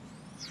ones.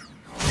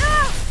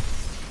 Ah!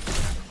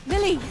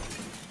 Lily!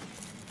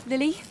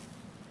 Lily?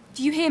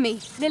 Do you hear me?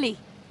 Lily?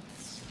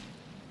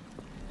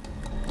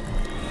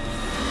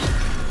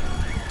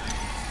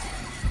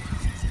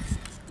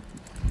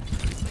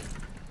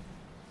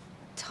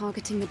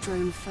 Targeting the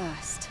drone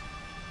first.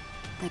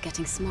 They're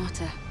getting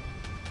smarter.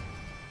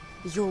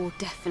 You're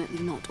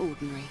definitely not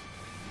ordinary.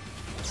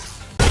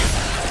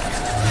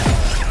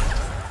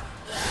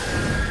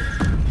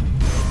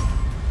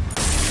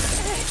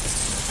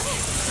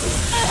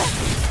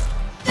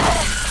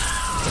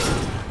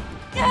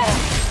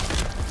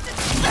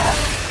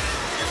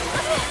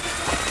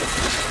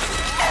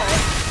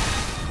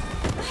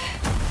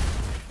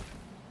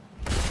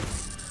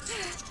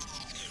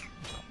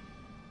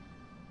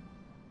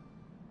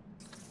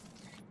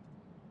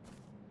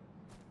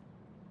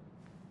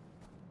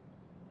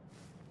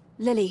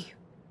 Lily.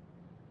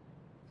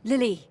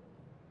 Lily.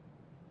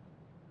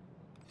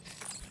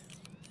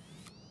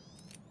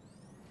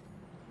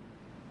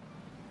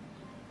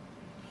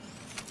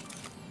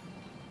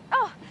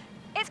 Oh,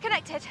 it's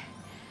connected.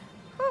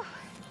 Whew.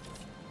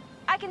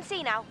 I can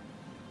see now.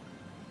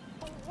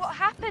 What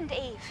happened,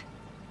 Eve?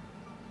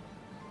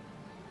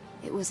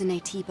 It was an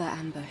Atiba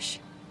ambush.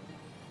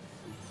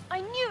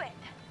 I knew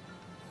it.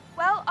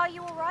 Well, are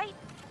you all right?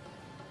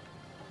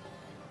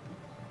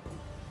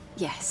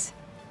 Yes.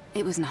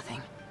 It was nothing.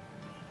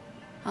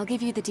 I'll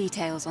give you the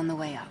details on the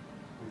way up.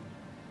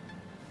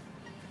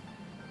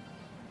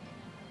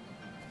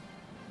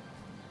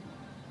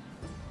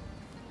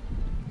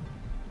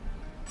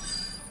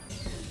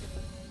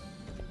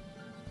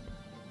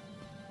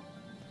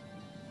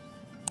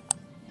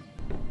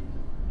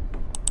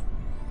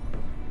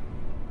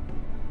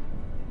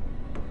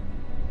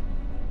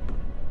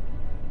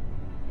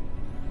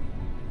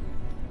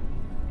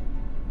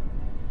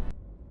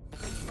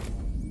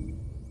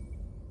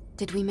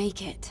 Did we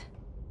make it?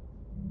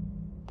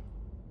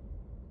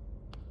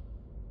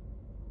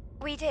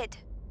 We did.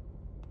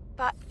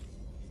 But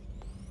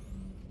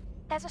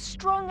There's a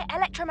strong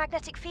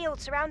electromagnetic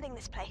field surrounding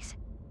this place.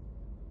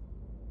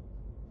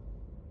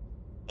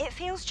 It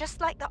feels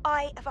just like the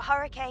eye of a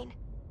hurricane.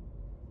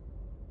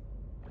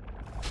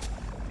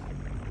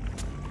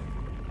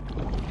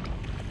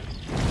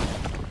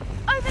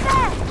 Over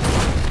there!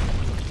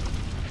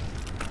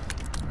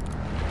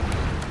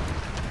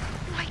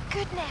 My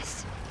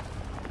goodness!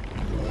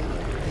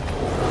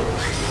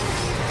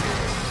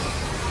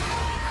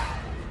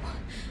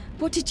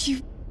 What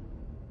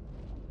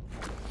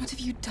have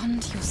you done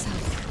to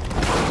yourself?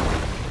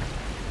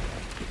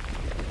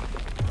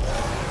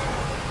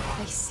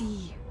 I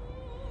see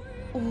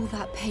all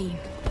that pain.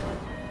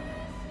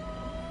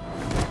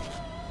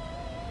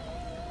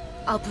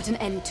 I'll put an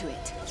end to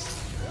it.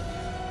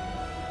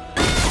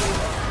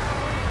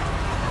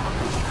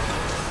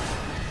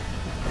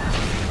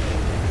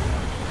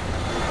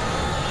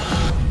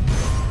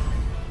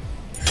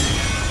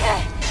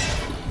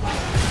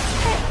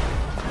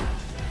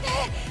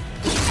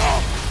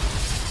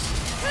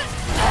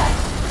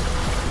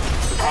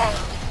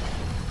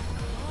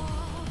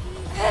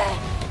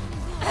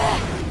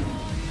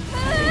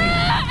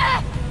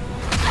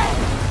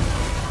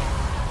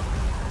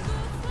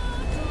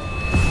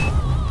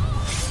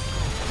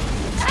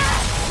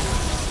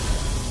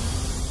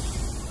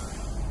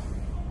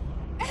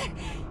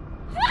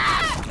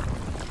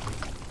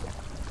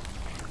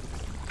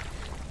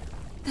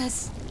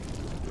 There's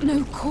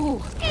no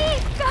core.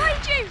 Eve,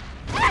 behind you!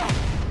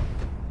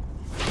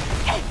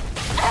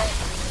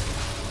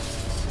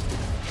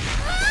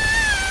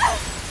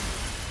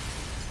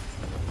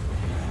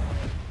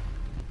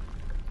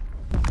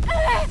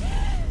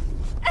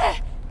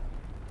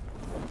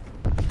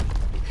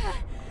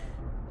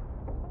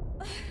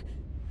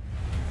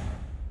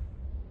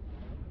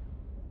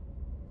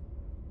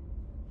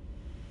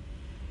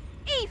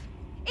 Eve!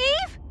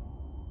 Eve!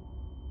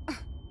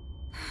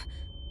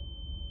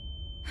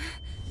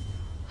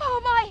 Oh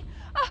my!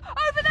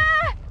 Over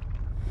there!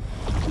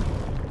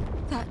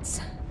 That's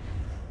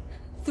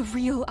the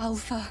real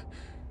Alpha.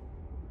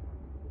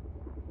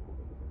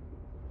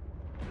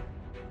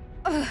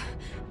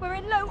 We're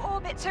in low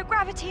orbit, so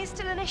gravity is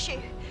still an issue.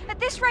 At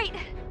this rate...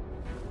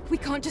 We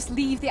can't just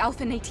leave the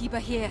Alpha Naytiba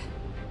here.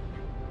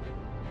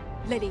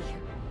 Lily,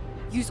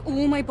 use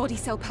all my body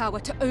cell power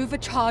to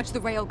overcharge the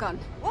railgun.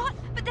 What?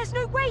 But there's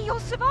no way you'll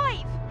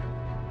survive!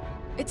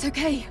 It's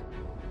okay.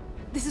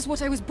 This is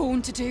what I was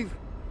born to do.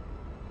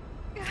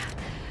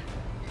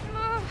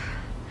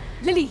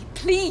 Lily,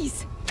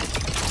 please!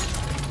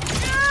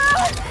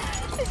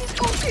 This is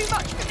all too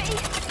much for me.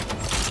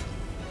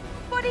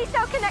 Body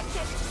cell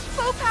connected.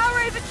 Full power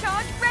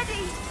overcharge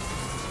ready.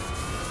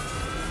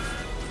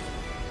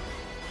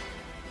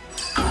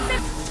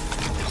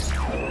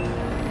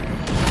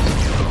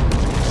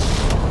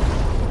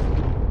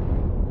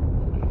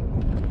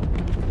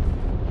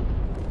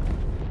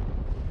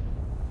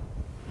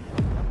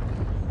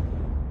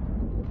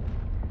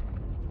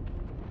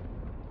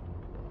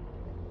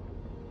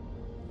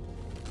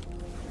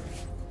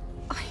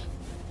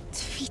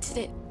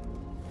 It,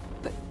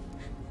 but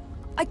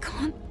I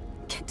can't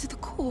get to the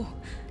core.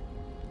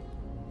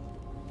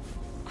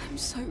 I'm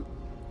so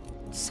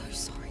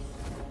sorry.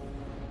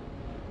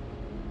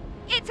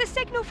 It's a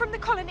signal from the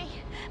colony.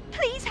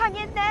 Please hang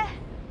in there.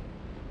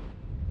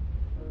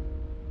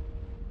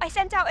 I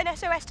sent out an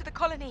SOS to the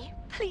colony.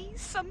 Please,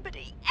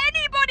 somebody,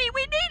 anybody,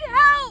 we need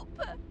help!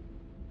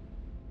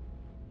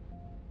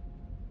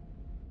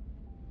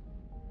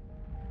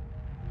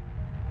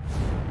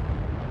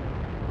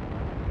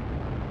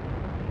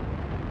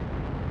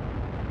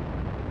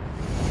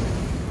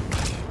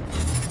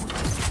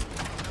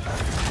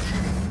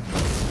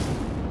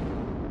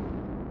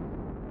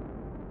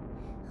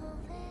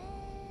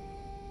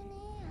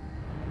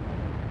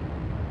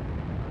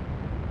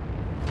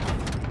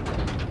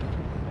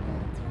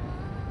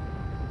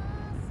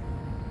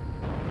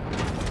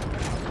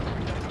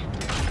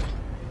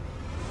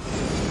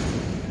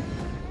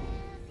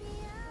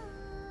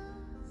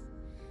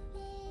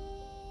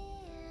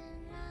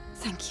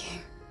 Thank you,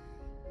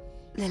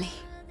 Lily.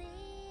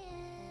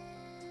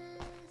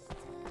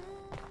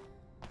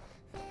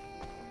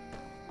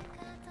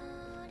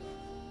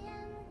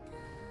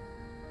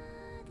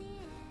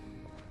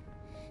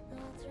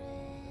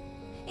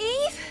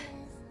 Eve?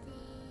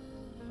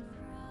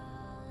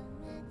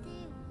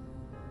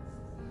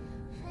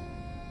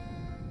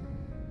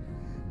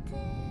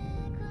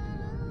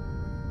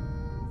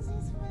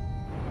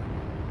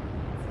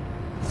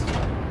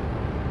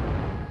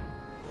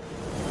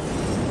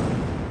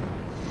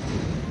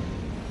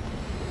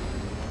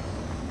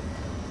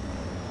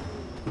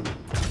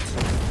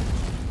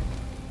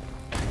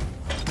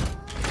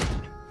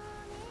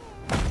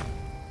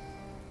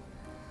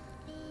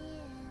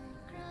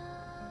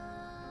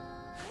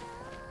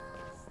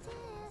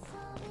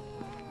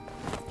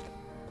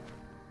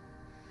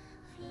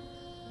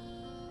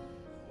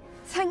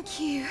 Thank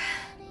you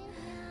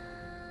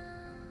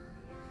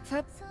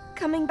for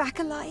coming back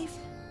alive.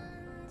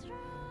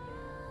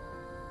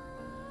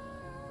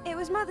 It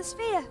was Mother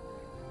Sphere.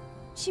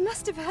 She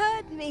must have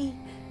heard me.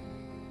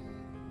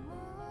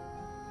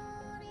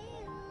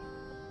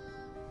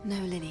 No,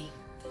 Lily.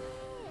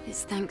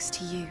 It's thanks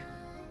to you.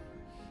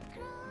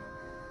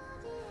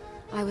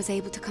 I was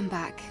able to come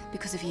back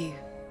because of you.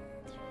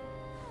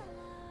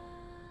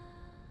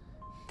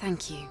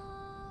 Thank you.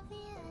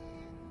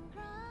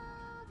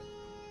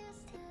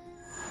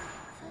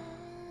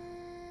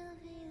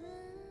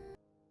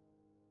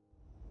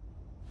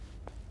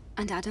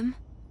 And Adam?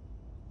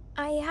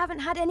 I haven't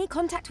had any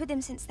contact with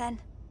him since then.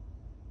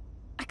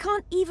 I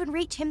can't even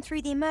reach him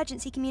through the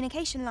emergency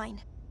communication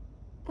line.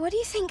 What do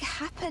you think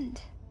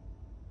happened?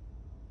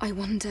 I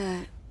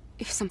wonder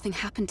if something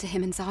happened to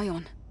him in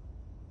Zion.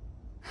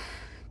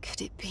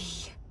 Could it be?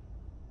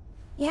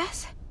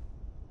 Yes?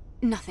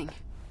 Nothing.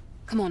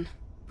 Come on,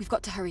 we've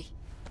got to hurry.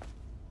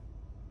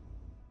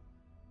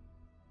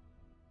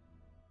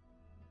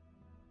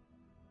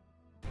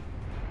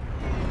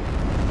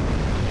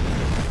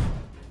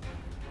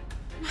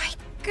 My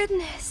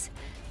goodness.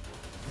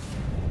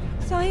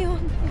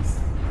 Zion is...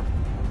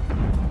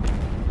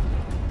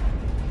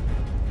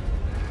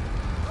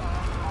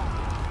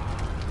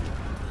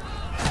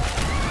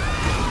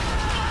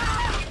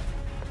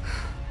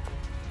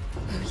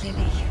 Oh,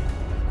 Lily.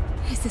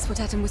 Is this what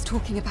Adam was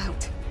talking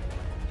about?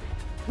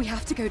 We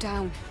have to go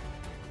down.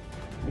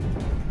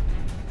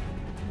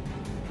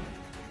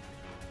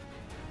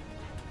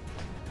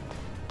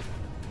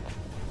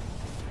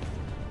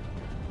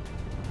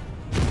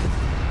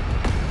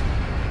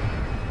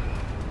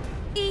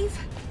 Eve,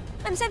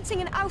 I'm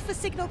sensing an alpha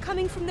signal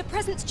coming from the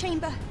presence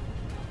chamber.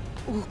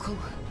 Orko.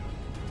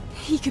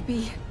 He could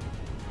be...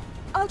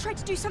 I'll try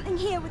to do something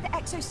here with the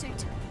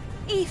exosuit.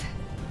 Eve,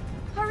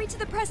 hurry to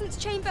the presence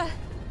chamber.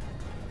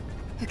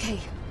 Okay,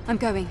 I'm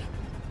going.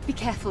 Be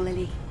careful,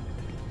 Lily.